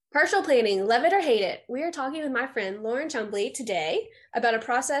Partial planning, love it or hate it. We are talking with my friend Lauren Chumbley today about a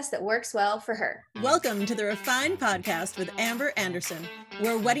process that works well for her. Welcome to the Refined Podcast with Amber Anderson,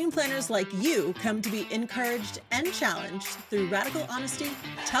 where wedding planners like you come to be encouraged and challenged through radical honesty,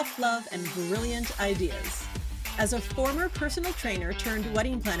 tough love, and brilliant ideas. As a former personal trainer turned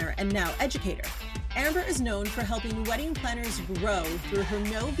wedding planner and now educator, Amber is known for helping wedding planners grow through her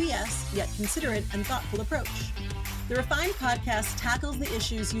no BS yet considerate and thoughtful approach. The Refined Podcast tackles the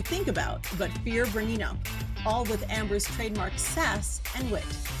issues you think about but fear bringing up, all with Amber's trademark sass and wit.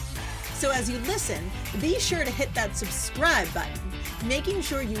 So as you listen, be sure to hit that subscribe button, making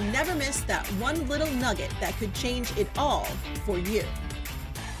sure you never miss that one little nugget that could change it all for you.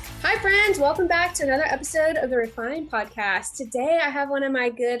 Hi friends, welcome back to another episode of the Refined Podcast. Today I have one of my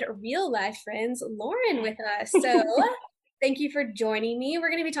good real life friends, Lauren, with us. So thank you for joining me. We're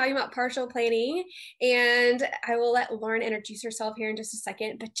going to be talking about partial planning, and I will let Lauren introduce herself here in just a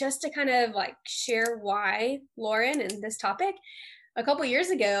second. But just to kind of like share why Lauren and this topic, a couple years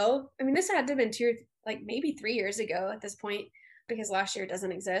ago, I mean, this had to have been maybe 3 years ago at this point, because last year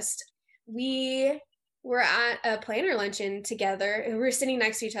doesn't exist. We were at a planner luncheon together, and we were sitting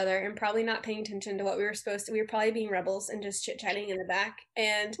next to each other and probably not paying attention to what we were supposed to. We were probably being rebels and just chit-chatting in the back.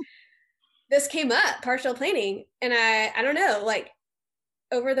 And this came up, partial planning. And I don't know, like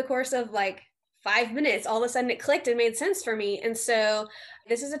over the course of like 5 minutes, all of a sudden it clicked and made sense for me. And so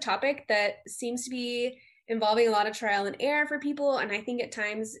this is a topic that seems to be involving a lot of trial and error for people. And I think at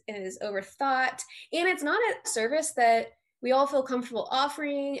times is overthought. And it's not a service that we all feel comfortable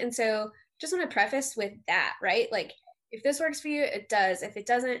offering. And so just want to preface with that, right? Like if this works for you, it does. If it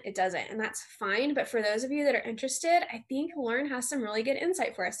doesn't, it doesn't. And that's fine. But for those of you that are interested, I think Lauren has some really good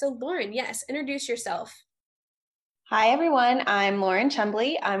insight for us. So Lauren, yes, introduce yourself. Hi, everyone. I'm Lauren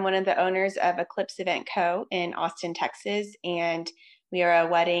Chumbley. I'm one of the owners of Eclipse Event Co. in Austin, Texas, and we are a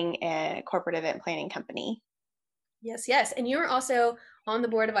wedding and corporate event planning company. Yes. And you're also on the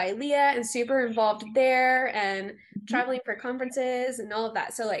board of ILEA and super involved there and traveling for conferences and all of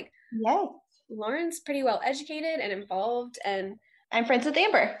that. So like, yes, Lauren's pretty well educated and involved, and I'm friends with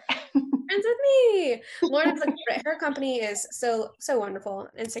Amber. Friends with me. Lauren's her company is so wonderful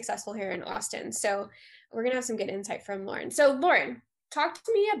and successful here in Austin. So we're gonna have some good insight from Lauren. So Lauren, talk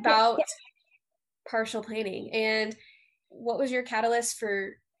to me about partial planning and what was your catalyst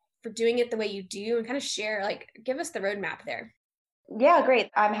for doing it the way you do, and kind of share, like, give us the roadmap there. Yeah, great.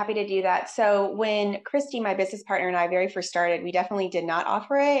 I'm happy to do that. So when Christy, my business partner, and I very first started, we definitely did not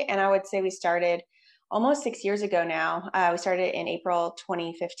offer it. And I would say we started almost 6 years ago now. We started in April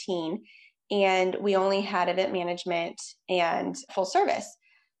 2015, and we only had event management and full service.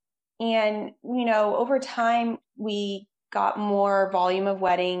 And, over time, we got more volume of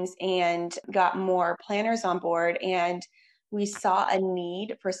weddings and got more planners on board. And we saw a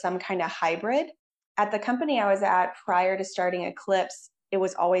need for some kind of hybrid. At the company I was at prior to starting Eclipse, it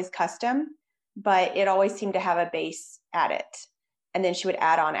was always custom, but it always seemed to have a base at it. And then she would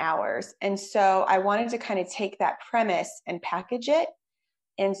add on hours. And so I wanted to kind of take that premise and package it.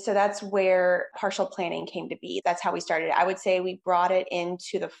 And so that's where partial planning came to be. That's how we started. I would say we brought it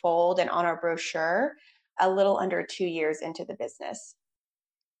into the fold and on our brochure a little under 2 years into the business.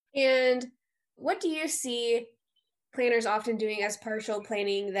 And what do you see planners often doing as partial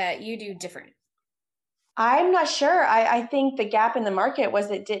planning that you do different? I'm not sure. I think the gap in the market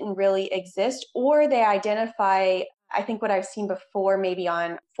was it didn't really exist, or they identify, I think what I've seen before, maybe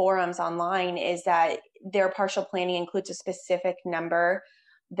on forums online, is that their partial planning includes a specific number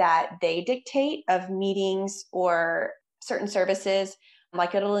that they dictate of meetings or certain services.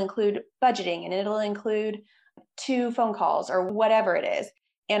 Like it'll include budgeting and it'll include 2 phone calls or whatever it is.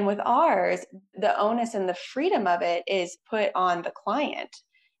 And with ours, the onus and the freedom of it is put on the client.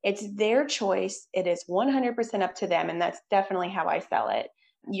 It's their choice. It is 100% up to them. And that's definitely how I sell it.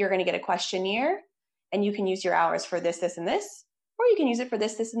 You're going to get a questionnaire and you can use your hours for this, this, and this, or you can use it for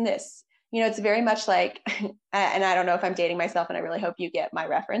this, this, and this. It's very much like, and I don't know if I'm dating myself and I really hope you get my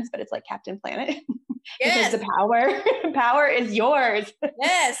reference, but it's like Captain Planet. Yes. Because the power is yours.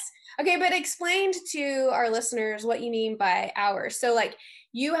 Yes. Okay. But explain to our listeners what you mean by hours. So like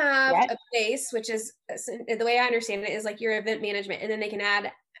you have a base, which is, the way I understand it is like your event management, and then they can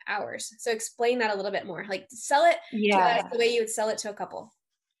add hours. So explain that a little bit more, like sell it to us the way you would sell it to a couple.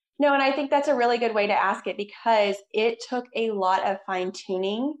 No, and I think that's a really good way to ask it, because it took a lot of fine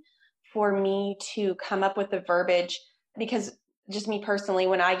tuning for me to come up with the verbiage, because just me personally,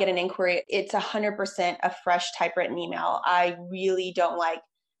 when I get an inquiry, it's 100% a fresh typewritten email. I really don't like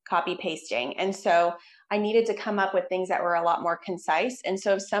copy pasting. And so I needed to come up with things that were a lot more concise. And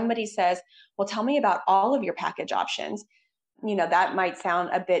so if somebody says, well, tell me about all of your package options, that might sound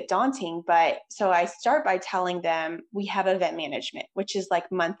a bit daunting, but so I start by telling them we have event management, which is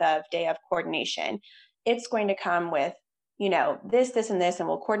like month of, day of coordination. It's going to come with, this, and this, and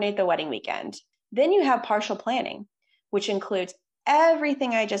we'll coordinate the wedding weekend. Then you have partial planning, which includes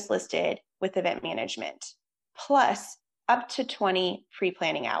everything I just listed with event management, plus up to 20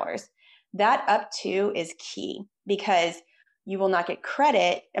 pre-planning hours. That up to is key because you will not get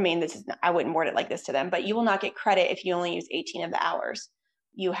credit. I mean, I wouldn't word it like this to them, but you will not get credit if you only use 18 of the hours.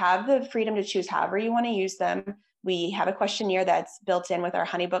 You have the freedom to choose however you want to use them. We have a questionnaire that's built in with our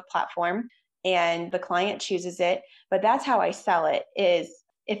HoneyBook platform, and the client chooses it. But that's how I sell it, is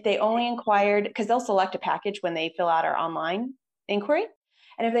if they only inquired, because they'll select a package when they fill out our online inquiry.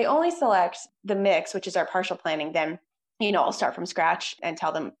 And if they only select the mix, which is our partial planning, then, I'll start from scratch and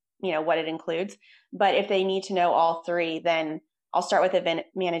tell them, what it includes. But if they need to know all three, then I'll start with event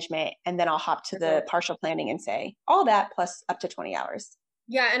management, and then I'll hop to the partial planning and say all that plus up to 20 hours.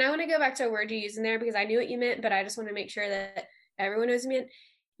 Yeah. And I want to go back to a word you used in there because I knew what you meant, but I just want to make sure that everyone knows what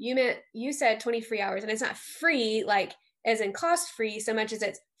you meant. You said 20 free hours, and it's not free, like as in cost free, so much as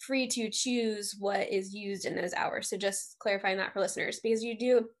it's free to choose what is used in those hours. So just clarifying that for listeners, because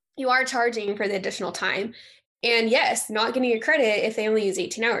you are charging for the additional time. And yes, not getting a credit if they only use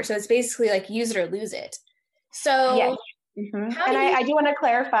 18 hours. So it's basically like use it or lose it. So yes. Mm-hmm. And I do want to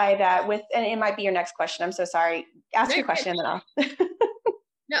clarify that and it might be your next question. I'm so sorry. Ask your question and then I'll.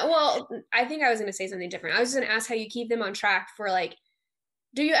 No, well, I think I was going to say something different. I was just going to ask how you keep them on track for like,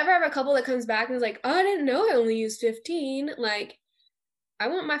 do you ever have a couple that comes back and is like, oh, I didn't know I only used 15. Like, I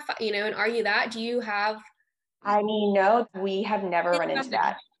want my, and are you that? Do you have? I mean, no, we have never run into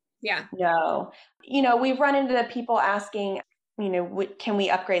that. Yeah. No. We've run into people asking, can we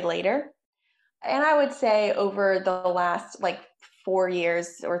upgrade later? And I would say over the last like 4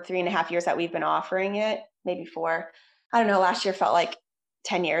 years or 3.5 years that we've been offering it, maybe 4, I don't know, last year felt like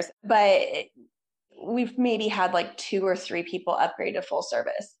 10 years, but we've maybe had like 2 or 3 people upgrade to full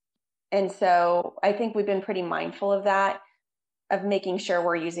service. And so I think we've been pretty mindful of that, of making sure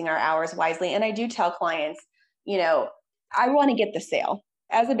we're using our hours wisely. And I do tell clients, I want to get the sale.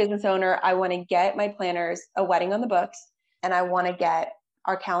 As a business owner, I want to get my planners a wedding on the books, and I want to get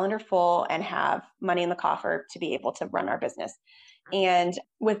our calendar full and have money in the coffer to be able to run our business. And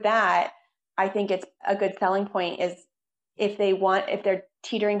with that, I think it's a good selling point is if they're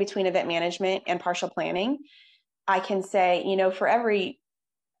teetering between event management and partial planning, I can say, for every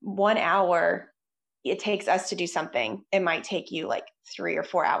 1 hour it takes us to do something, it might take you like 3 or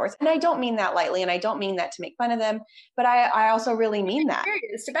 4 hours. And I don't mean that lightly, and I don't mean that to make fun of them, but I also really mean that.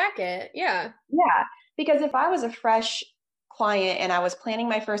 To back it. Yeah. Yeah. Because if I was a fresh client and I was planning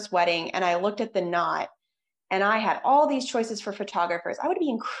my first wedding and I looked at the knot and I had all these choices for photographers, I would be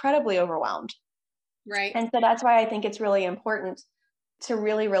incredibly overwhelmed. Right. And so that's why I think it's really important to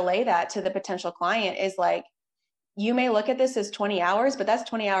really relay that to the potential client is like, you may look at this as 20 hours, but that's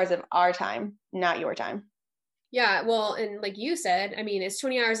 20 hours of our time, not your time. Yeah. Well, and like you said, I mean, it's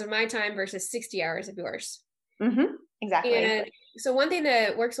 20 hours of my time versus 60 hours of yours. Mm-hmm. Exactly. And so one thing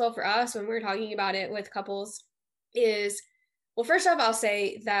that works well for us when we're talking about it with couples is, well, first off, I'll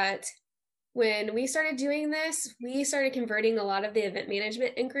say that when we started doing this, we started converting a lot of the event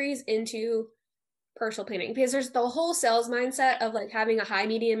management inquiries into partial planning because there's the whole sales mindset of like having a high,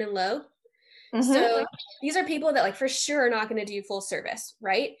 medium, and low. Mm-hmm. So these are people that like for sure are not going to do full service,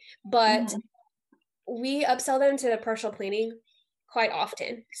 right? But we upsell them to partial planning quite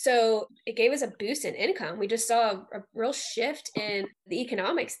often. So it gave us a boost in income. We just saw a real shift in the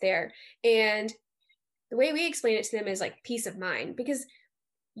economics there. And the way we explain it to them is like peace of mind, because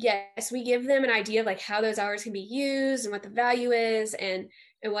yes, we give them an idea of like how those hours can be used and what the value is and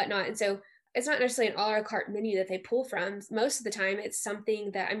whatnot. And so it's not necessarily an a la carte menu that they pull from. Most of the time it's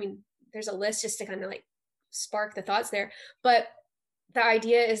something that, I mean, there's a list just to kind of like spark the thoughts there. But the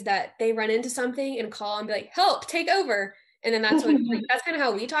idea is that they run into something and call and be like, help, take over. And then that's what that's kind of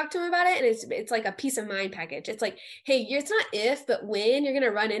how we talk to them about it. And it's like a peace of mind package. It's like, hey, it's not if, but when you're going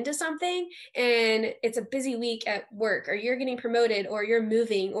to run into something and it's a busy week at work, or you're getting promoted, or you're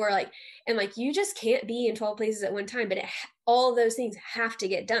moving, or like, and like, you just can't be in 12 places at one time, but all of those things have to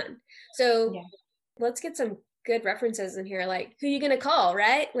get done. So let's get some good references in here. Like, who are you going to call?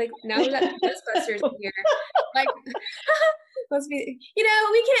 Right? Like now we got Ghostbusters in here. Like, let's be,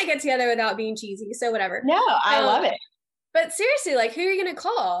 we can't get together without being cheesy. So whatever. No, I love it. But seriously, like, who are you going to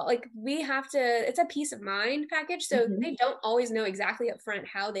call? Like, we have to, it's a peace of mind package. So they don't always know exactly up front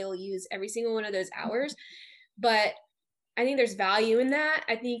how they will use every single one of those hours. But I think there's value in that.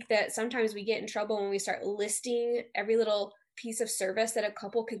 I think that sometimes we get in trouble when we start listing every little piece of service that a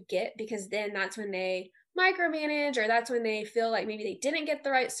couple could get, because then that's when they micromanage, or that's when they feel like maybe they didn't get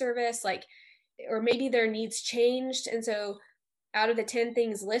the right service, like, or maybe their needs changed. And so out of the 10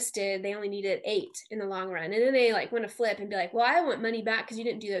 things listed, they only needed 8 in the long run. And then they like want to flip and be like, well, I want money back because you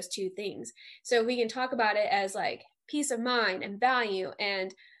didn't do those 2 things. So we can talk about it as like peace of mind and value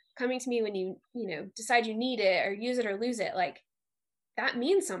and coming to me when you decide you need it or use it or lose it. Like that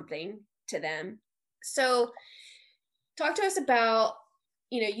means something to them. So talk to us about,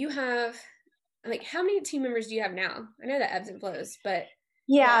 you have like, how many team members do you have now? I know that ebbs and flows, but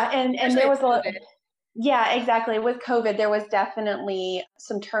yeah. And there was COVID. Yeah, exactly. With COVID, there was definitely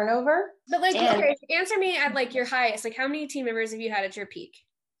some turnover. But like, okay, answer me at like your highest. Like, how many team members have you had at your peak?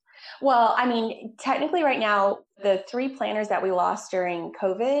 Well, I mean, technically right now, the 3 planners that we lost during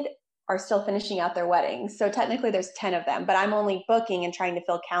COVID are still finishing out their weddings. So technically there's 10 of them, but I'm only booking and trying to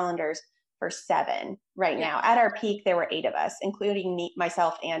fill calendars for 7 right now. At our peak, there were 8 of us, including me,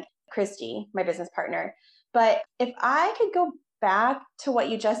 myself, and Christy, my business partner. But if I could go back to what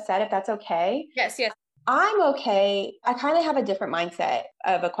you just said, if that's okay. Yes. I'm okay. I kind of have a different mindset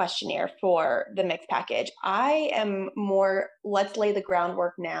of a questionnaire for the mixed package. I am more, let's lay the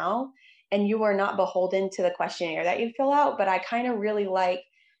groundwork now, and you are not beholden to the questionnaire that you fill out. But I kind of really like,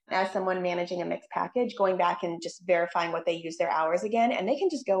 as someone managing a mixed package, going back and just verifying what they use their hours again, and they can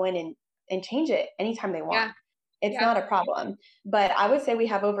just go in and change it anytime they want. It's not a problem. But I would say we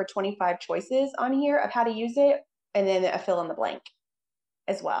have over 25 choices on here of how to use it, and then a fill in the blank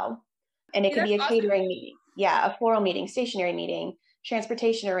as well. And it could be a catering meeting. Yeah, a floral meeting, stationery meeting,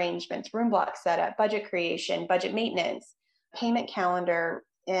 transportation arrangements, room block setup, budget creation, budget maintenance, payment calendar,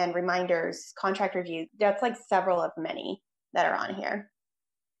 and reminders, contract review. That's like several of many that are on here.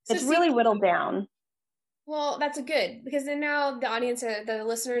 So it's really whittled down. Well, that's good, because then now the audience, the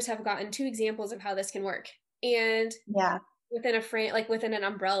listeners have gotten 2 examples of how this can work. And within a frame, like within an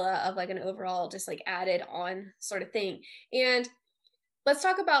umbrella of like an overall just like added on sort of thing. And let's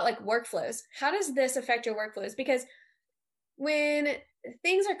talk about like workflows. How does this affect your workflows? Because when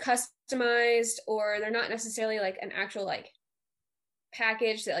things are customized or they're not necessarily like an actual like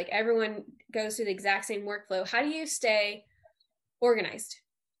package that like everyone goes through the exact same workflow, how do you stay organized?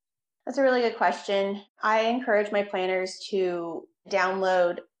 That's a really good question. I encourage my planners to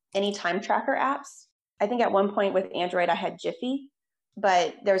download any time tracker apps. I think at one point with Android, I had Jiffy,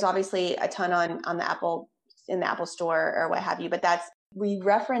 but there's obviously a ton on the Apple, in the Apple store or what have you, but we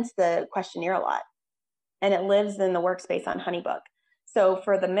reference the questionnaire a lot, and it lives in the workspace on HoneyBook. So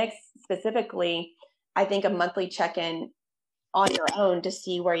for the mix specifically, I think a monthly check-in on your own to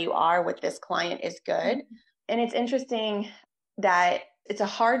see where you are with this client is good. And it's interesting that it's a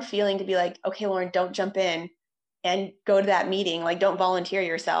hard feeling to be like, okay, Lauren, don't jump in and go to that meeting. Like, don't volunteer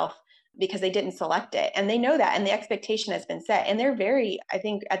yourself because they didn't select it. And they know that, and the expectation has been set. And they're very, I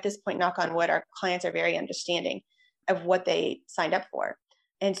think at this point, knock on wood, our clients are very understanding of what they signed up for.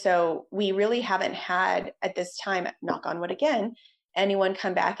 And so we really haven't had at this time, knock on wood again, anyone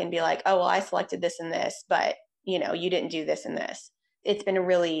come back and be like, oh, well, I selected this and this, but you didn't do this and this. It's been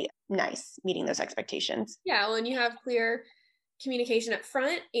really nice meeting those expectations. Yeah. Well, and you have clear communication up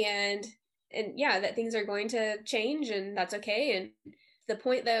front, and that things are going to change, and that's okay. And the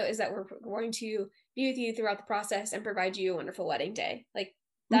point though is that we're going to be with you throughout the process and provide you a wonderful wedding day. Like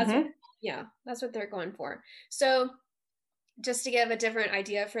that's that's what they're going for. So just to give a different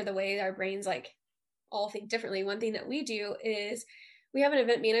idea for the way our brains like all think differently, one thing that we do is we have an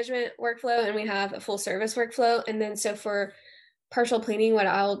event management workflow and we have a full service workflow. And then so for partial planning, what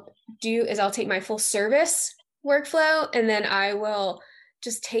I'll do is I'll take my full service workflow, and then I will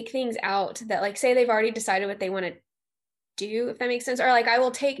just take things out that, like, say they've already decided what they want to do, if that makes sense. Or like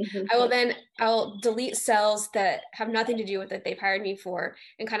I'll delete cells that have nothing to do with it they've hired me for,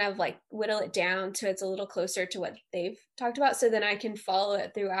 and kind of like whittle it down to it's a little closer to what they've talked about. So then I can follow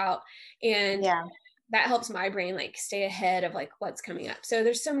it throughout. And that helps my brain like stay ahead of like what's coming up. So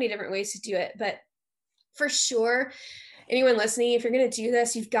there's so many different ways to do it, but for sure, anyone listening, if you're going to do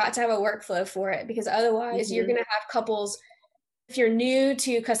this, you've got to have a workflow for it, because otherwise you're going to have couples. If you're new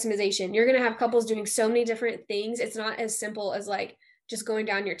to customization, you're going to have couples doing so many different things. It's not as simple as like just going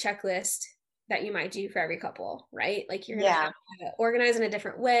down your checklist that you might do for every couple, right? Like you're going to have to organize in a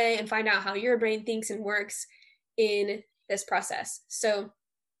different way and find out how your brain thinks and works in this process. So,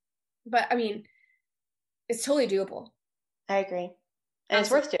 but I mean, it's totally doable. I agree. And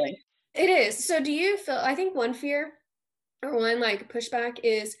it's worth doing. It is. So do you feel, I think one fear or one like pushback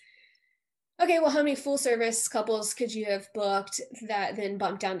is, okay, well, how many full service couples could you have booked that then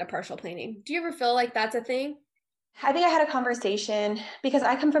bumped down to partial planning? Do you ever feel like that's a thing? I think I had a conversation because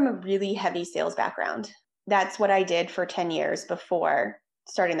I come from a really heavy sales background. That's what I did for 10 years before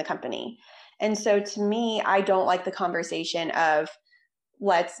starting the company. And so to me, I don't like the conversation of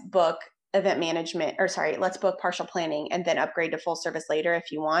let's book let's book partial planning and then upgrade to full service later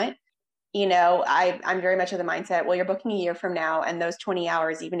if you want. I'm very much of the mindset, well, you're booking a year from now, and those 20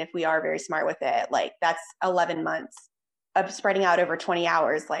 hours, even if we are very smart with it, like that's 11 months of spreading out over 20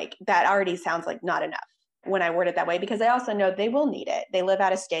 hours. Like that already sounds like not enough when I word it that way, because I also know they will need it. They live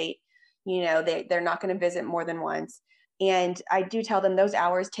out of state, they're not going to visit more than once. And I do tell them those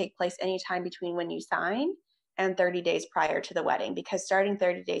hours take place anytime between when you sign and 30 days prior to the wedding, because starting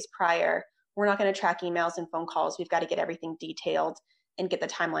 30 days prior, we're not going to track emails and phone calls. We've got to get everything detailed and get the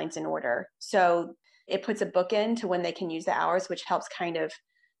timelines in order. So it puts a bookend to when they can use the hours, which helps kind of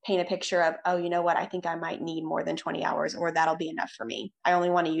paint a picture of, oh, you know what, I think I might need more than 20 hours, or that'll be enough for me. I only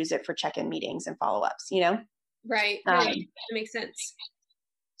want to use it for check-in meetings and follow-ups, Right. That makes sense.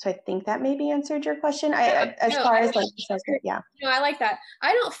 So I think that maybe answered your question. Yeah, Yeah. I like that.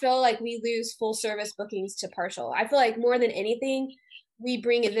 I don't feel like we lose full service bookings to partial. I feel like more than anything, we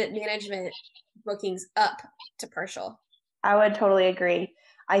bring event management bookings up to partial. I would totally agree.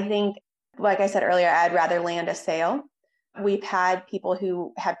 I think, like I said earlier, I'd rather land a sale. We've had people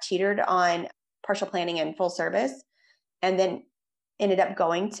who have teetered on partial planning and full service and then ended up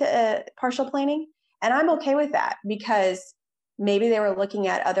going to partial planning. And I'm okay with that, because maybe they were looking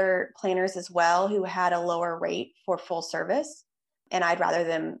at other planners as well who had a lower rate for full service. And I'd rather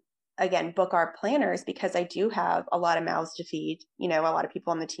them, again, book our planners, because I do have a lot of mouths to feed, a lot of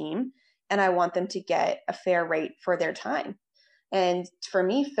people on the team. And I want them to get a fair rate for their time. And for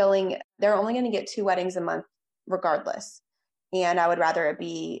me, they're only going to get 2 weddings a month regardless. And I would rather it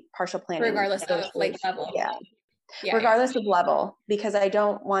be partial planning. Regardless of level. Yeah. Regardless of level, because I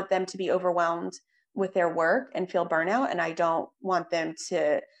don't want them to be overwhelmed with their work and feel burnout. And I don't want them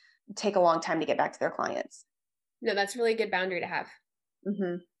to take a long time to get back to their clients. No, that's a really good boundary to have.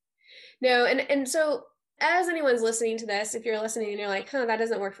 Mm-hmm. No. And so as anyone's listening to this, if you're listening and you're like, that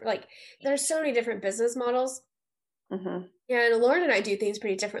doesn't work there's so many different business models. Mm-hmm. And Lauren and I do things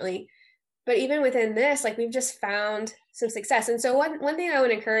pretty differently. But even within this, we've just found some success. And so one thing I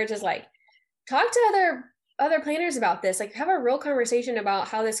would encourage is talk to other planners about this. Have a real conversation about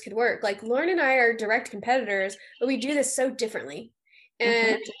how this could work. Lauren and I are direct competitors, but we do this so differently,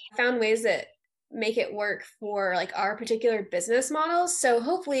 and found ways that make it work for our particular business models. So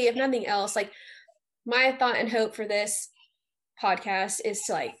hopefully, if nothing else, my thought and hope for this podcast is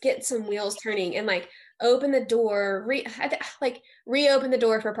to get some wheels turning and open the door, reopen the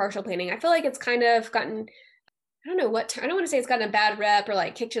door for partial planning. I feel like it's kind of gotten, I don't want to say it's gotten a bad rep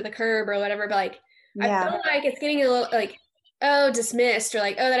or kicked to the curb or whatever, but I feel like it's getting a little dismissed or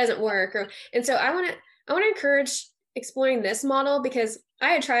that doesn't work. And so I want to encourage exploring this model, because I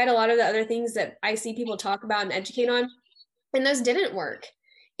had tried a lot of the other things that I see people talk about and educate on, and those didn't work.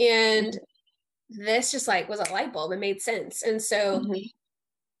 And this just was a light bulb. It made sense. And so,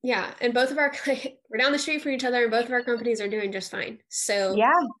 yeah. And both of we're down the street from each other, and both of our companies are doing just fine. So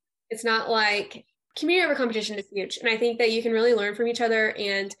it's not community over competition is huge. And I think that you can really learn from each other.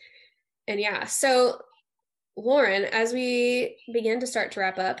 And yeah. So Lauren, as we begin to start to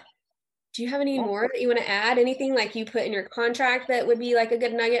wrap up, do you have any more that you want to add? Anything you put in your contract that would be a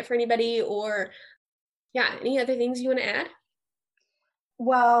good nugget for anybody, or any other things you want to add?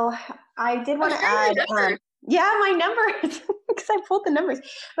 Well, I did want to add, my numbers, because I pulled the numbers,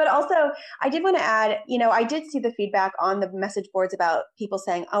 but also I did want to add, I did see the feedback on the message boards about people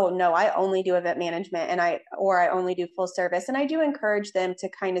saying, oh no, I only do event management or I only do full service. And I do encourage them to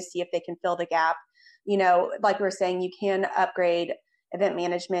kind of see if they can fill the gap. Like we were saying, you can upgrade event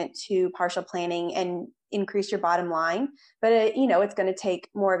management to partial planning and increase your bottom line, but it's going to take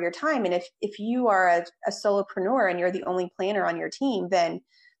more of your time. And if you are a solopreneur and you're the only planner on your team, then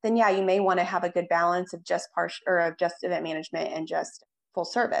yeah, you may want to have a good balance of just event management and just full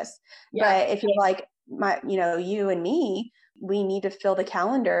service. Yeah. But if you're you and me, we need to fill the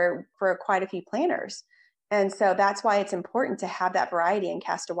calendar for quite a few planners. And so that's why it's important to have that variety and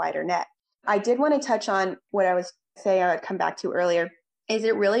cast a wider net. I did want to touch on what I was saying I would come back to earlier, is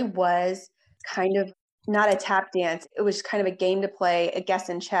it really was kind of not a tap dance. It was kind of a game to play, a guess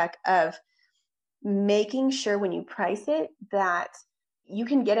and check of making sure when you price it that you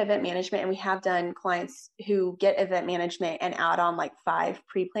can get event management. And we have done clients who get event management and add on 5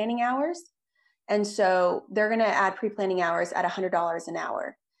 pre-planning hours. And so they're going to add pre-planning hours at $100 an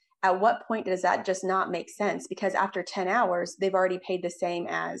hour. At what point does that just not make sense? Because after 10 hours, they've already paid the same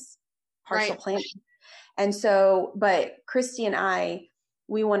as partial planning. And so, but Christy and I,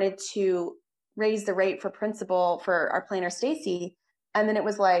 we wanted to raise the rate for principal for our planner, Stacy. And then it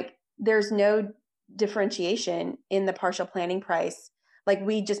was there's no differentiation in the partial planning price Like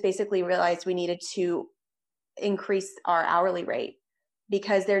we just basically realized we needed to increase our hourly rate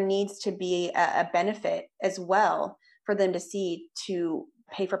because there needs to be a benefit as well for them to see to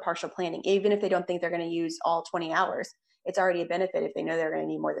pay for partial planning. Even if they don't think they're going to use all 20 hours, it's already a benefit if they know they're going to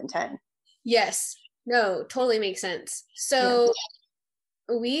need more than 10. Yes. No, totally makes sense. So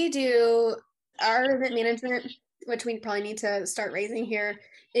we do our event management, which we probably need to start raising here,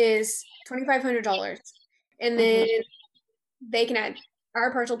 is $2,500. And then they can add,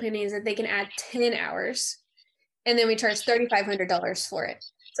 our partial planning is that they can add 10 hours. And then we charge $3,500 for it.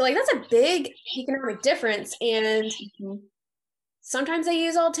 So like that's a big economic difference. And sometimes they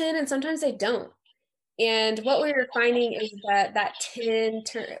use all 10 and sometimes they don't. And what we were finding is that 10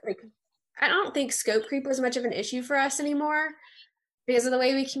 like I don't think scope creep was much of an issue for us anymore because of the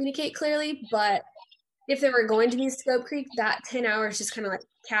way we communicate clearly. But if there were going to be scope creep, that 10 hours just kind of like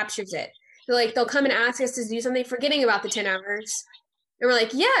captures it. So like they'll come and ask us to do something, forgetting about the 10 hours. And we're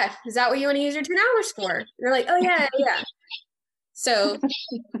like, yeah, is that what you want to use your 10 hours for? And they're like, oh yeah. So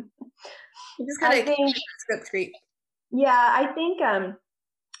just kind of scope creep. Yeah, I think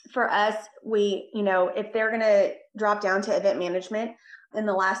for us, we, if they're going to drop down to event management, in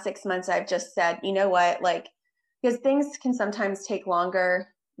the last 6 months, I've just said, you know what, like, because things can sometimes take longer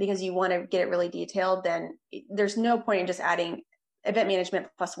because you want to get it really detailed, then there's no point in just adding event management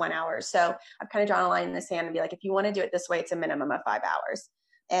plus 1 hour. So I've kind of drawn a line in the sand and be like, if you want to do it this way, it's a minimum of 5 hours.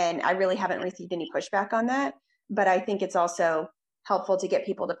 And I really haven't received any pushback on that. But I think it's also helpful to get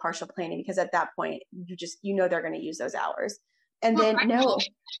people to partial planning because at that point, they're going to use those hours. And then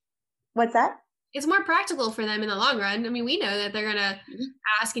what's that? It's more practical for them in the long run. I mean, we know that they're going to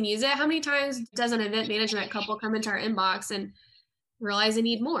ask and use it. How many times does an event management couple come into our inbox and realize they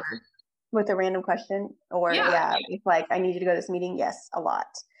need more? With a random question? Or it's like, I need you to go to this meeting. Yes, a lot.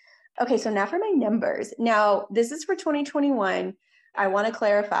 Okay, so now for my numbers. Now, this is for 2021. I want to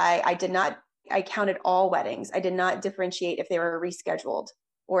clarify, I counted all weddings. I did not differentiate if they were rescheduled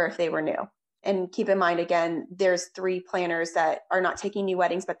or if they were new. And keep in mind, again, there's 3 planners that are not taking new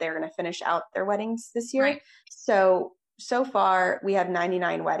weddings, but they're going to finish out their weddings this year. Right. So far, we have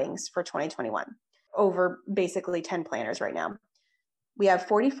 99 weddings for 2021 over basically 10 planners right now. We have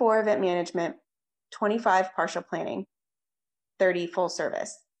 44 event management, 25 partial planning, 30 full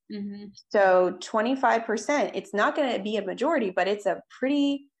service. So 25%, it's not going to be a majority, but it's a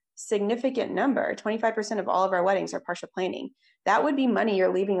pretty significant number. 25% of all of our weddings are partial planning. That would be money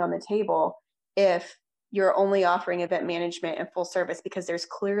you're leaving on the table if you're only offering event management and full service, because there's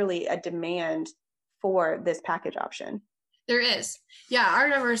clearly a demand for this package option. There is. Yeah, our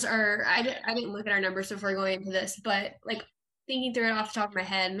numbers are, I didn't look at our numbers before going into this, but like thinking through it off the top of my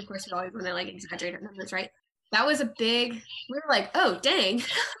head, and of course we always want to like exaggerate our numbers, right? That was we were like, oh, dang.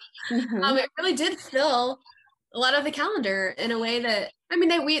 It really did fill a lot of the calendar in a way that, I mean,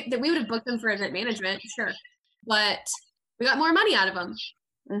 that we would have booked them for event management, sure, but we got more money out of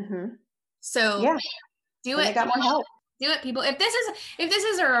them. So do it. They got more help. Do it, people. If this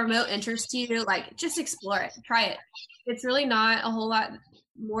is a remote interest to you, like just explore it, try it. It's really not a whole lot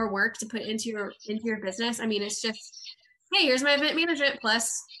more work to put into your business. I mean, it's just, hey, here's my event management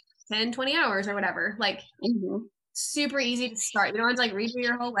plus 10, 20 hours or whatever. Like super easy to start. You don't have to like redo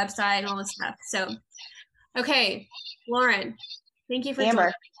your whole website and all this stuff. So, okay, Lauren, thank you for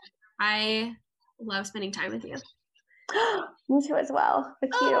joining. I love spending time with you. Me too as well.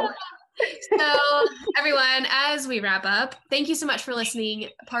 With you. So everyone, as we wrap up, thank you so much for listening.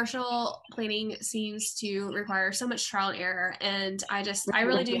 Partial planning seems to require so much trial and error. And I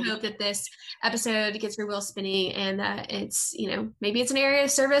really do hope that this episode gets your wheels spinning and that it's, maybe it's an area of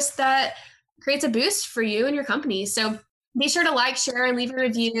service that creates a boost for you and your company. So be sure to like, share, and leave a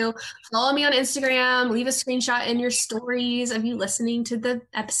review. Follow me on Instagram. Leave a screenshot in your stories of you listening to the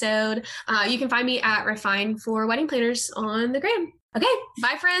episode. You can find me at Refine for Wedding Planners on the gram. Okay,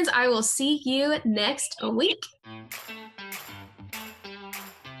 bye friends. I will see you next week.